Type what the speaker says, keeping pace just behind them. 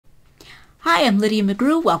Hi, I'm Lydia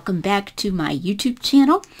McGrew. Welcome back to my YouTube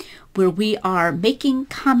channel where we are making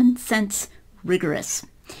common sense rigorous.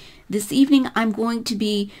 This evening I'm going to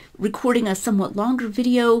be recording a somewhat longer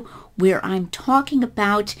video where I'm talking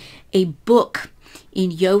about a book in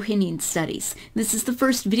Johannine studies. This is the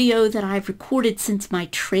first video that I've recorded since my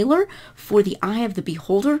trailer for The Eye of the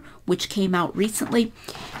Beholder, which came out recently,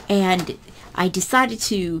 and I decided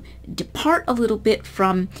to depart a little bit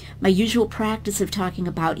from my usual practice of talking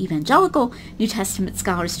about evangelical New Testament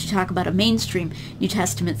scholars to talk about a mainstream New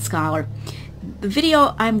Testament scholar. The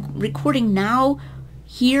video I'm recording now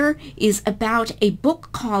here is about a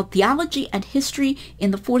book called Theology and History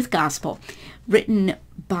in the Fourth Gospel, written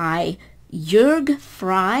by Jörg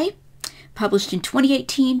Frey, published in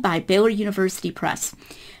 2018 by Baylor University Press.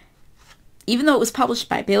 Even though it was published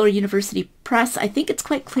by Baylor University Press, I think it's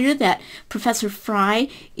quite clear that Professor Frey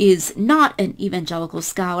is not an evangelical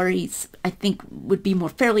scholar. He's, I think, would be more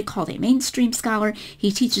fairly called a mainstream scholar.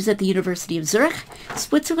 He teaches at the University of Zurich,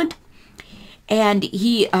 Switzerland, and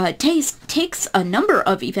he takes a number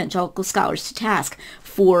of evangelical scholars to task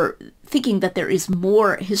for thinking that there is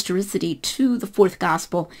more historicity to the fourth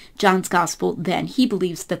gospel, John's gospel, than he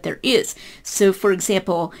believes that there is. So, for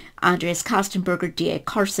example, Andreas Kostenberger, D.A.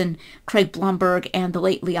 Carson, Craig Blomberg, and the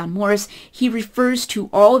late Leon Morris, he refers to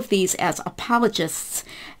all of these as apologists,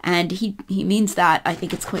 and he means that, I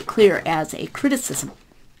think it's quite clear, as a criticism.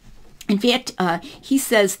 In fact, he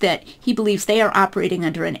says that he believes they are operating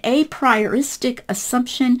under an aprioristic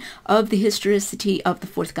assumption of the historicity of the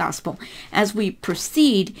fourth gospel. As we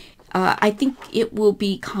proceed, I think it will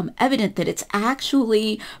become evident that it's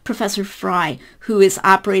actually Professor Frey who is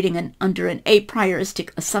operating under an aprioristic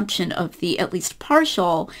assumption of the at least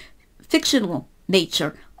partial fictional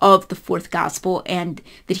nature of the fourth gospel, and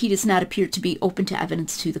that he does not appear to be open to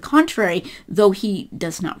evidence to the contrary, though he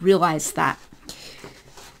does not realize that.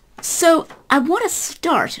 So I want to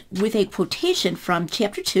start with a quotation from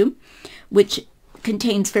chapter 2, which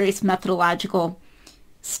contains various methodological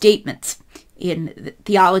statements in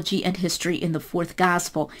theology and history in the fourth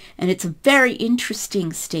gospel, and it's a very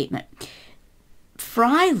interesting statement.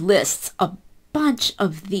 Frey lists a bunch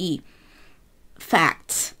of the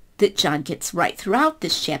facts that John gets right throughout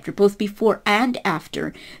this chapter, both before and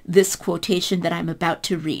after this quotation that I'm about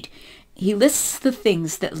to read. He lists the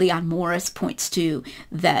things that Leon Morris points to,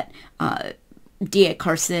 that D.A.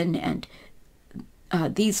 Carson and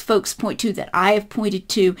these folks point to, that I have pointed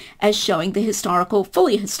to, as showing the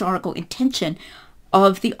fully historical intention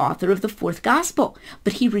of the author of the fourth gospel.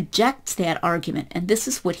 But he rejects that argument, and this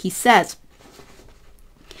is what he says.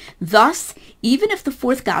 Thus, even if the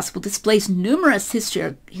fourth gospel displays numerous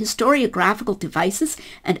historiographical devices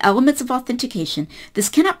and elements of authentication, this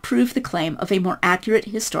cannot prove the claim of a more accurate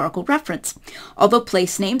historical reference. Although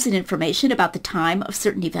place names and information about the time of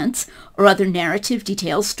certain events or other narrative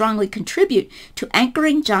details strongly contribute to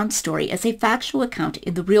anchoring John's story as a factual account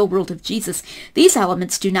in the real world of Jesus, these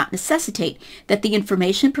elements do not necessitate that the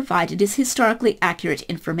information provided is historically accurate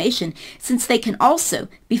information, since they can also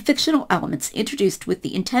be fictional elements introduced with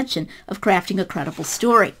the intention of crafting a credible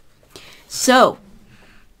story. So,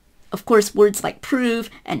 of course, words like prove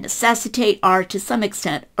and necessitate are, to some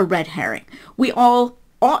extent, a red herring. We all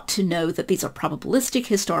ought to know that these are probabilistic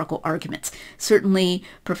historical arguments. Certainly,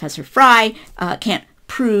 Professor Frey can't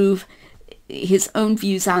prove his own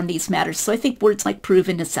views on these matters, so I think words like prove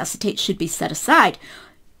and necessitate should be set aside.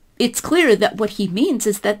 It's clear that what he means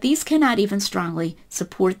is that these cannot even strongly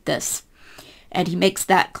support this. And he makes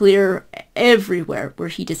that clear everywhere where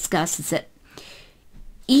he discusses it.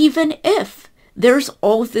 Even if there's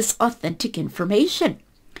all this authentic information.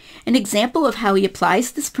 An example of how he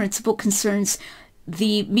applies this principle concerns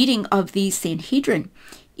the meeting of the Sanhedrin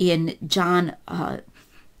in John,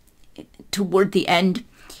 toward the end,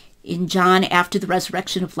 in John after the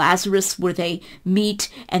resurrection of Lazarus, where they meet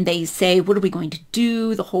and they say, what are we going to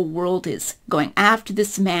do? The whole world is going after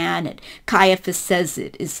this man. And Caiaphas says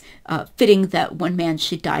it is fitting that one man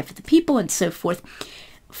should die for the people, and so forth.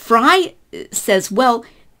 Frey says, well,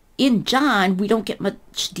 in John, we don't get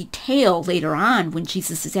much detail later on when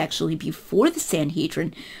Jesus is actually before the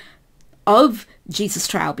Sanhedrin of Jesus'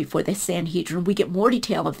 trial before the Sanhedrin. We get more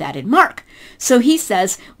detail of that in Mark. So he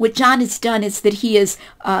says what John has done is that he has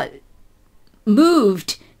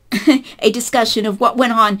moved a discussion of what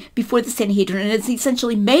went on before the Sanhedrin, and has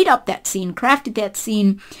essentially made up that scene, crafted that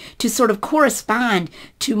scene to sort of correspond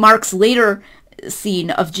to Mark's later scene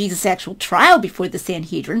of Jesus' actual trial before the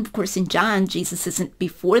Sanhedrin. Of course, in John, Jesus isn't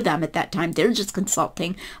before them at that time. They're just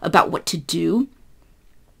consulting about what to do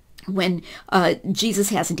when Jesus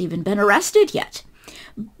hasn't even been arrested yet.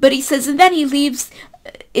 But he says, and then he leaves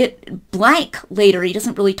it blank later. He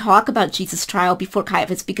doesn't really talk about Jesus' trial before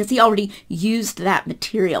Caiaphas because he already used that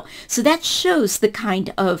material. So that shows the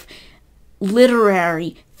kind of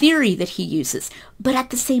literary theory that he uses. But at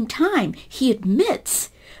the same time, he admits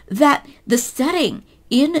that the setting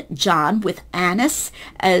in John with Annas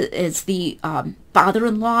as the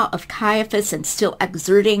father-in-law of Caiaphas and still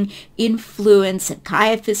exerting influence, and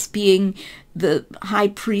Caiaphas being the high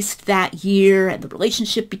priest that year, and the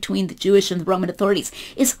relationship between the Jewish and the Roman authorities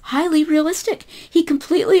is highly realistic. He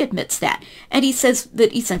completely admits that. And he says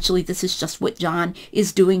that essentially this is just what John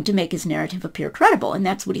is doing to make his narrative appear credible. And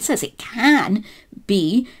that's what he says. It can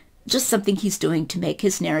be just something he's doing to make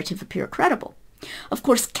his narrative appear credible. Of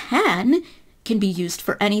course, can be used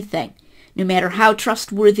for anything. No matter how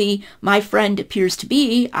trustworthy my friend appears to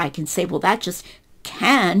be, I can say, well, that just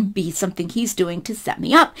can be something he's doing to set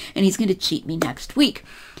me up, and he's going to cheat me next week.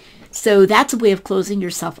 So that's a way of closing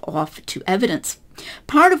yourself off to evidence.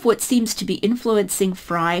 Part of what seems to be influencing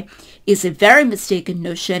Frey is a very mistaken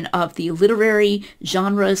notion of the literary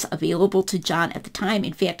genres available to John at the time.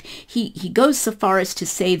 In fact, he goes so far as to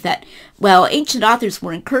say that, well, ancient authors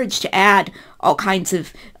were encouraged to add all kinds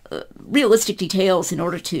of realistic details in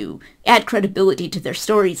order to add credibility to their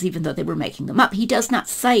stories, even though they were making them up. He does not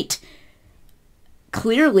cite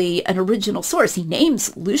clearly an original source. He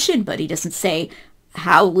names Lucian, but he doesn't say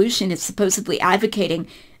how Lucian is supposedly advocating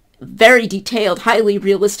very detailed, highly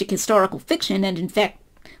realistic historical fiction, and in fact,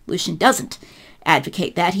 Lucian doesn't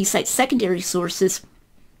advocate that. He cites secondary sources,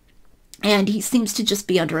 and he seems to just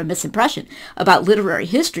be under a misimpression about literary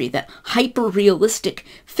history, that hyper-realistic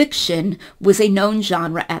fiction was a known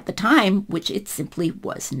genre at the time, which it simply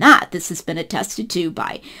was not. This has been attested to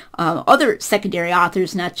by other secondary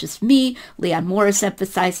authors, not just me. Leon Morris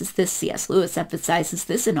emphasizes this, C.S. Lewis emphasizes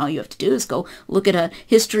this, and all you have to do is go look at a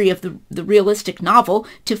history of the realistic novel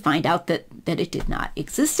to find out that it did not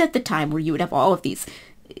exist at the time, where you would have all of these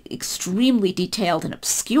extremely detailed and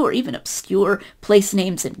obscure, even obscure place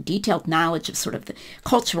names and detailed knowledge of sort of the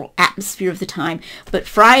cultural atmosphere of the time. But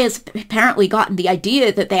Frey has apparently gotten the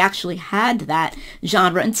idea that they actually had that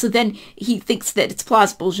genre, and so then he thinks that it's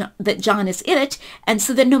plausible that John is in it, and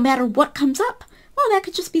so then no matter what comes up, well, that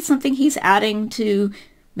could just be something he's adding to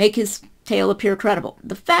make his tale appear credible.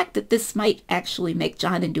 The fact that this might actually make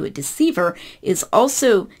John into a deceiver is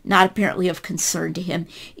also not apparently of concern to him.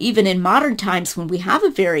 Even in modern times, when we have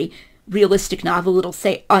a very realistic novel, it'll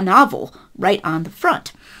say a novel right on the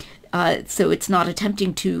front. So it's not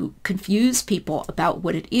attempting to confuse people about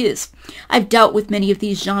what it is. I've dealt with many of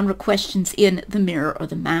these genre questions in The Mirror or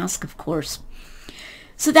The Mask, of course.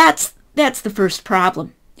 So that's the first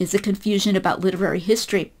problem, is a confusion about literary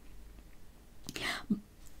history.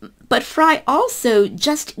 But Frey also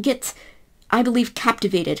just gets, I believe,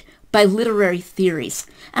 captivated by literary theories.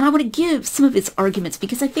 And I want to give some of his arguments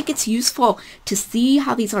because I think it's useful to see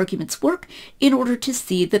how these arguments work in order to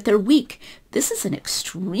see that they're weak. This is an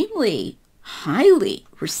extremely highly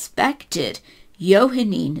respected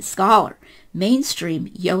Johannine scholar, mainstream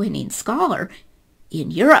Johannine scholar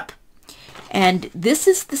in Europe. And this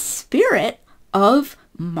is the spirit of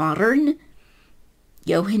modern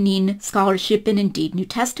Johannine scholarship and indeed New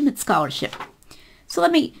Testament scholarship. So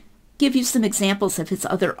let me give you some examples of his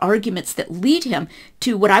other arguments that lead him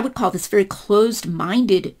to what I would call this very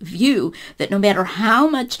closed-minded view that no matter how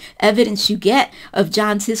much evidence you get of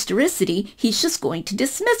John's historicity, he's just going to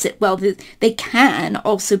dismiss it. Well, they can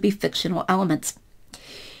also be fictional elements.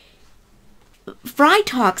 Frey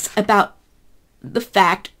talks about the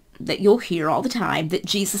fact that you'll hear all the time that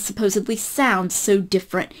Jesus supposedly sounds so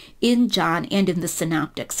different in John and in the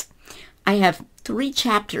Synoptics. I have 3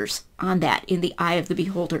 chapters on that in The Eye of the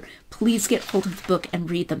Beholder. Please get hold of the book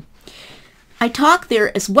and read them. I talk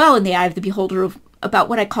there as well in The Eye of the Beholder about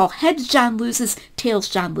what I call heads John loses, tails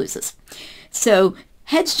John loses. So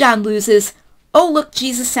heads John loses, oh look,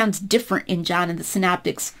 Jesus sounds different in John and the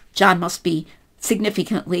Synoptics. John must be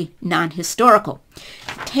significantly non-historical.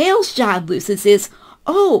 Tails John loses is,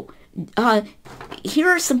 oh, here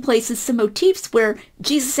are some places, some motifs where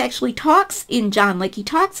Jesus actually talks in John like he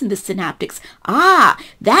talks in the Synoptics. Ah,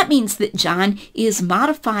 that means that John is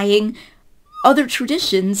modifying other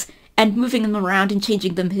traditions and moving them around and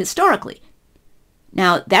changing them historically.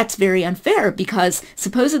 Now, that's very unfair because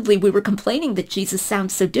supposedly we were complaining that Jesus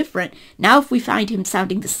sounds so different. Now, if we find him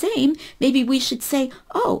sounding the same, maybe we should say,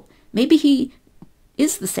 oh, maybe he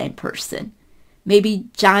is the same person. Maybe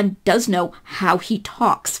John does know how he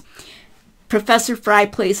talks. Professor Frey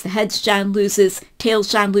plays the heads John loses,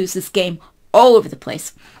 tails John loses game all over the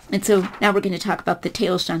place. And so now we're going to talk about the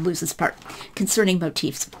tails John loses part concerning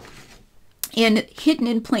motifs. In Hidden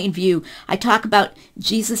in Plain View, I talk about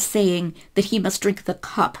Jesus saying that he must drink the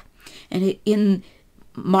cup. And in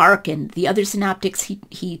Mark and the other synoptics,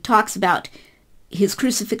 he talks about his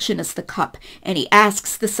crucifixion as the cup. And he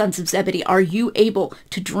asks the sons of Zebedee, are you able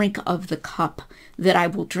to drink of the cup that I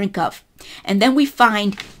will drink of? And then we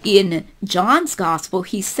find in John's gospel,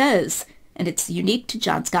 he says, and it's unique to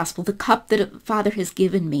John's gospel, the cup that the Father has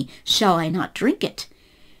given me, shall I not drink it?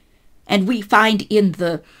 And we find in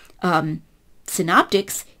the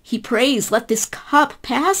synoptics, he prays, let this cup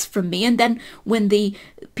pass from me. And then when the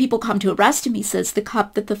people come to arrest him, he says, the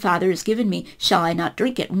cup that the Father has given me, shall I not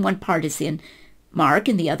drink it? And one part is in Mark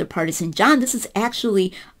and the other part is in John. This is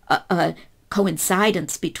actually a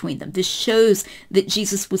coincidence between them. This shows that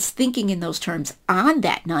Jesus was thinking in those terms on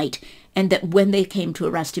that night, and that when they came to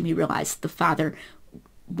arrest him, he realized the Father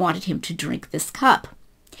wanted him to drink this cup.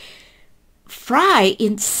 Frey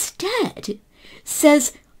instead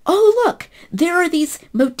says, oh, look, there are these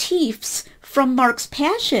motifs from Mark's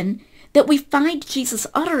Passion that we find Jesus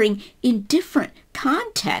uttering in different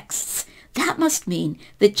contexts. That must mean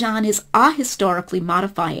that John is ahistorically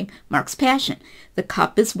modifying Mark's Passion. The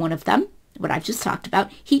cup is one of them, what I've just talked about.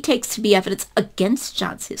 He takes to be evidence against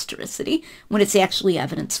John's historicity when it's actually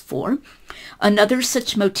evidence for. Another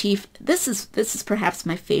such motif, this is perhaps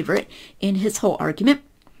my favorite in his whole argument,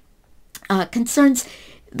 concerns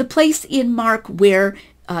the place in Mark where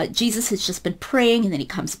Jesus has just been praying, and then he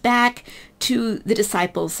comes back to the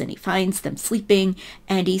disciples and he finds them sleeping,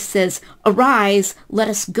 and he says, arise, let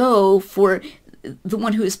us go, for the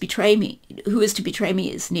one who is to betray me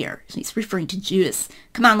is near. So he's referring to Judas.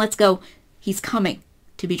 Come on, let's go. He's coming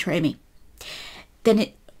to betray me. Then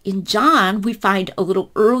in John, we find a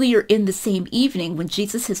little earlier in the same evening, when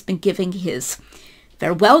Jesus has been giving his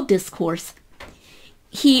farewell discourse,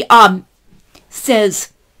 he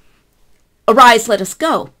says, arise, let us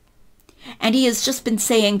go. And he has just been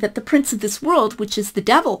saying that the prince of this world, which is the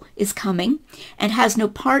devil, is coming and has no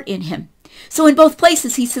part in him. So in both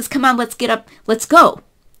places he says, come on, let's get up, let's go.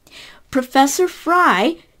 Professor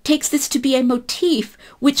Frey takes this to be a motif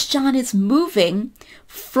which John is moving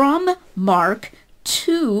from Mark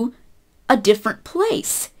to a different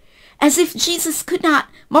place, as if Jesus could not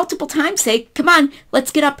multiple times say, come on,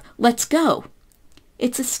 let's get up, let's go.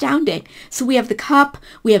 It's astounding. So we have the cup,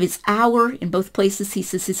 we have his hour. In both places he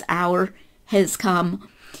says his hour has come.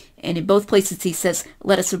 And in both places he says,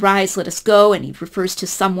 let us arise, let us go. And he refers to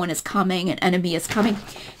someone as coming, an enemy is coming.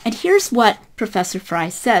 And here's what Professor Frey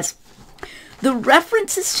says. The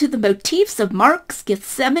references to the motifs of Mark's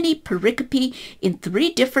Gethsemane pericope in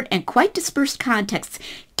 3 different and quite dispersed contexts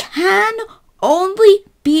can only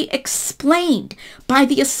be explained by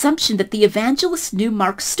the assumption that the evangelist knew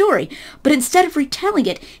Mark's story, but instead of retelling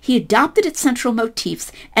it, he adopted its central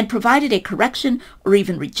motifs and provided a correction or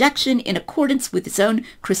even rejection in accordance with his own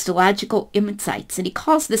Christological insights. And he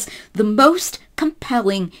calls this the most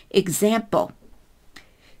compelling example.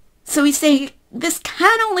 So he's saying this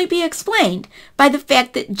can only be explained by the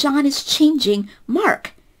fact that John is changing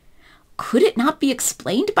Mark. Could it not be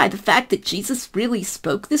explained by the fact that Jesus really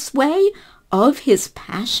spoke this way of his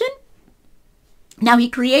passion? Now he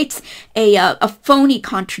creates a phony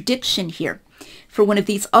contradiction here for one of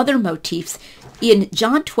these other motifs. In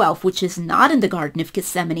John 12, which is not in the Garden of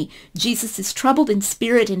Gethsemane, Jesus is troubled in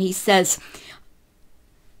spirit and he says,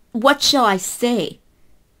 what shall I say?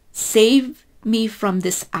 Save me from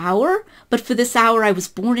this hour? But for this hour I was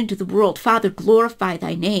born into the world. Father, glorify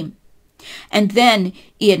thy name. And then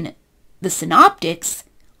in the synoptics,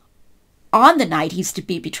 on the night he's to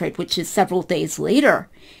be betrayed, which is several days later,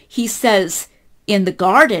 he says in the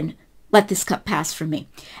garden, let this cup pass from me.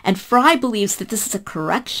 And Frey believes that this is a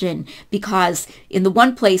correction because in the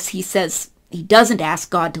one place he says he doesn't ask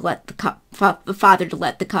God to let the cup, the Father to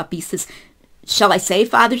let the cup. He says, shall I say,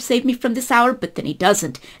 Father, save me from this hour? But then he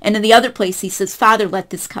doesn't. And in the other place he says, Father, let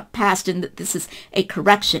this cup pass, and that this is a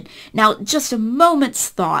correction. Now, just a moment's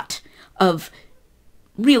thought of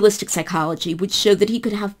realistic psychology would show that he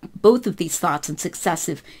could have both of these thoughts in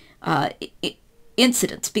successive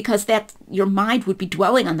incidents, because that your mind would be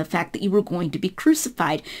dwelling on the fact that you were going to be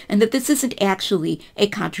crucified and that this isn't actually a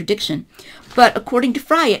contradiction. But according to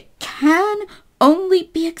Frey, it can only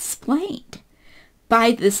be explained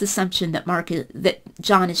by this assumption that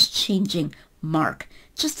John is changing Mark.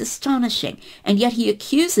 Just astonishing. And yet he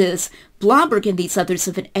accuses Blomberg and these others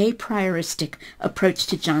of an aprioristic approach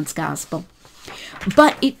to John's gospel.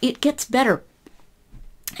 But it gets better.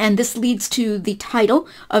 And this leads to the title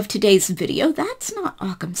of today's video. That's not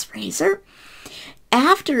Occam's razor.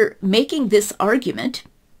 After making this argument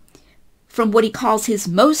from what he calls his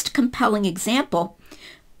most compelling example,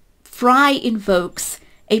 Frey invokes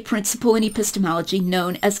a principle in epistemology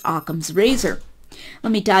known as Occam's razor.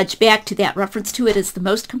 Let me dodge back to that reference to it as the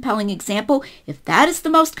most compelling example. If that is the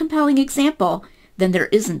most compelling example, then there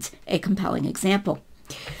isn't a compelling example.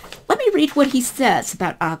 Let me read what he says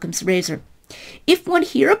about Occam's razor. If one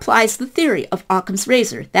here applies the theory of Occam's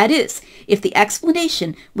razor, that is, if the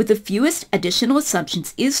explanation with the fewest additional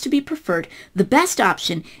assumptions is to be preferred, the best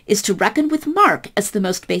option is to reckon with Mark as the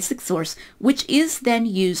most basic source, which is then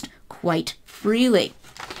used quite freely.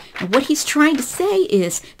 And what he's trying to say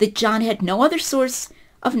is that John had no other source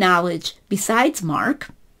of knowledge besides Mark,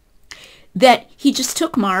 that he just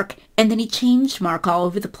took Mark and then he changed Mark all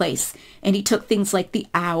over the place. And he took things like the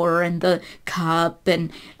hour and the cup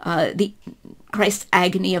and the Christ's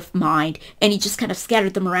agony of mind, and he just kind of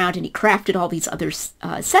scattered them around and he crafted all these other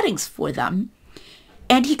settings for them.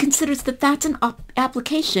 And he considers that that's an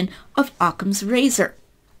application of Occam's razor.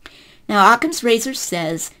 Now, Occam's razor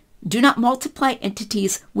says, do not multiply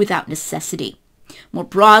entities without necessity. More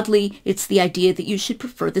broadly, it's the idea that you should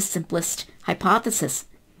prefer the simplest hypothesis.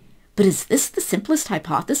 But is this the simplest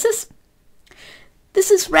hypothesis? This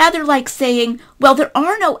is rather like saying, well, there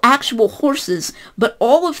are no actual horses, but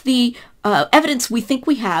all of the evidence we think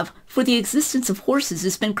we have for the existence of horses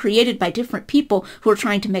has been created by different people who are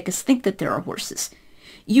trying to make us think that there are horses.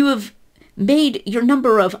 You have made your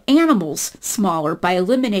number of animals smaller by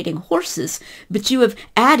eliminating horses, but you have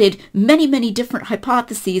added many, many different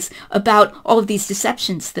hypotheses about all of these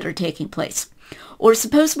deceptions that are taking place. Or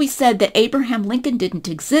suppose we said that Abraham Lincoln didn't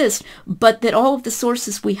exist, but that all of the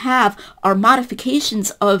sources we have are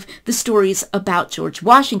modifications of the stories about George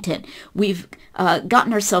Washington. We've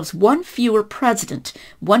gotten ourselves one fewer president,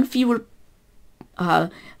 one fewer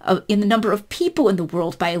in the number of people in the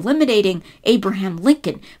world by eliminating Abraham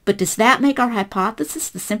Lincoln. But does that make our hypothesis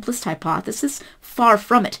the simplest hypothesis? Far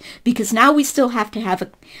from it, because now we still have to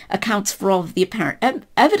have accounts for all of the apparent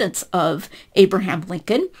evidence of Abraham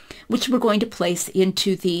Lincoln, which we're going to place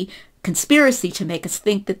into the conspiracy to make us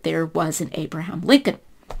think that there was an Abraham Lincoln.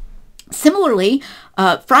 Similarly,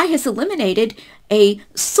 Frey has eliminated a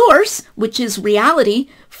source, which is reality,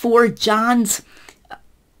 for John's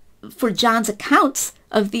accounts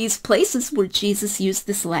of these places where Jesus used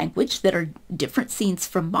this language that are different scenes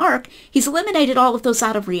from Mark. He's eliminated all of those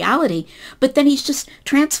out of reality, but then he's just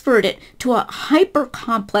transferred it to a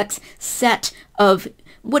hyper-complex set of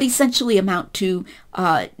what essentially amount to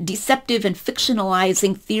deceptive and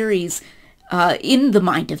fictionalizing theories in the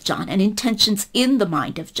mind of John and intentions in the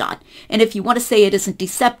mind of John. And if you want to say it isn't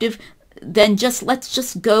deceptive, then let's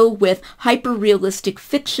just go with hyper-realistic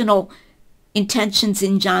fictional intentions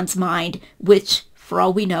in John's mind, which, for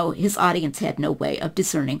all we know, his audience had no way of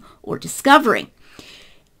discerning or discovering.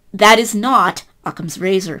 That is not Occam's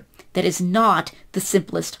razor. That is not the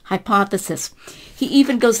simplest hypothesis. He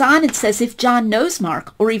even goes on and says if John knows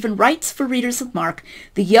Mark, or even writes for readers of Mark,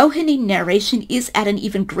 the Johannine narration is at an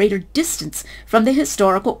even greater distance from the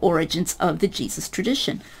historical origins of the Jesus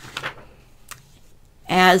tradition.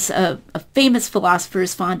 As a famous philosopher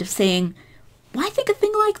is fond of saying, why think a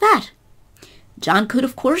thing like that? John could,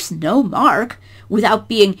 of course, know Mark without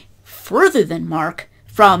being further than Mark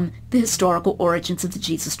from the historical origins of the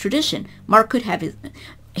Jesus tradition. Mark could have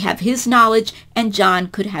his knowledge, and John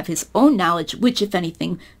could have his own knowledge, which, if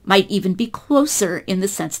anything, might even be closer in the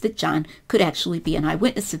sense that John could actually be an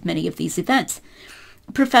eyewitness of many of these events.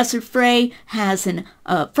 Professor Frey has an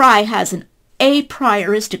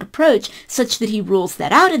aprioristic approach such that he rules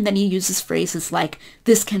that out, and then he uses phrases like,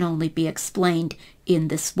 this can only be explained in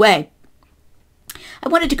this way. I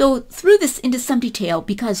wanted to go through this into some detail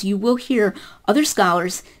because you will hear other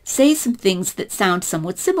scholars say some things that sound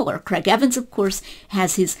somewhat similar. Craig Evans, of course,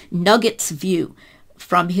 has his nuggets view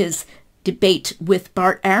from his debate with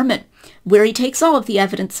Bart Ehrman, where he takes all of the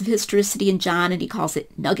evidence of historicity in John and he calls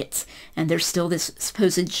it nuggets. And there's still this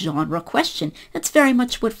supposed genre question. That's very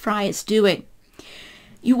much what Frey is doing.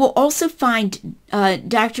 You will also find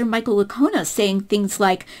Dr. Michael Licona saying things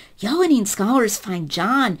like, Johannine scholars find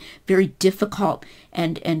John very difficult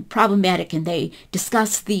and problematic, and they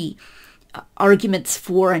discuss the arguments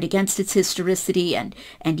for and against its historicity, and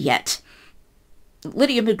yet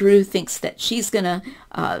Lydia McGrew thinks that she's going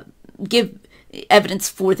to give evidence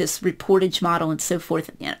for this reportage model and so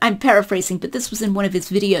forth. I'm paraphrasing, but this was in one of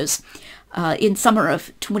his videos in summer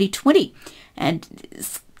of 2020, and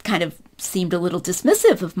it's kind of seemed a little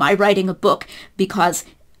dismissive of my writing a book, because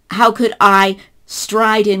how could I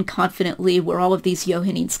stride in confidently where all of these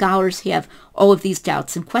Johannine scholars have all of these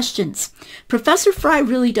doubts and questions? Professor Frey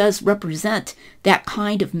really does represent that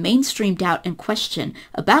kind of mainstream doubt and question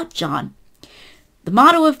about John. The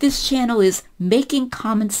motto of this channel is making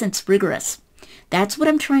common sense rigorous. That's what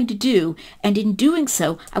I'm trying to do, and in doing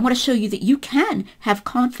so, I want to show you that you can have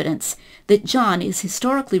confidence that John is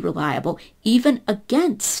historically reliable, even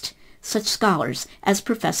against such scholars as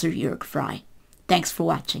Professor Jörg Frey. Thanks for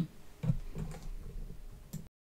watching.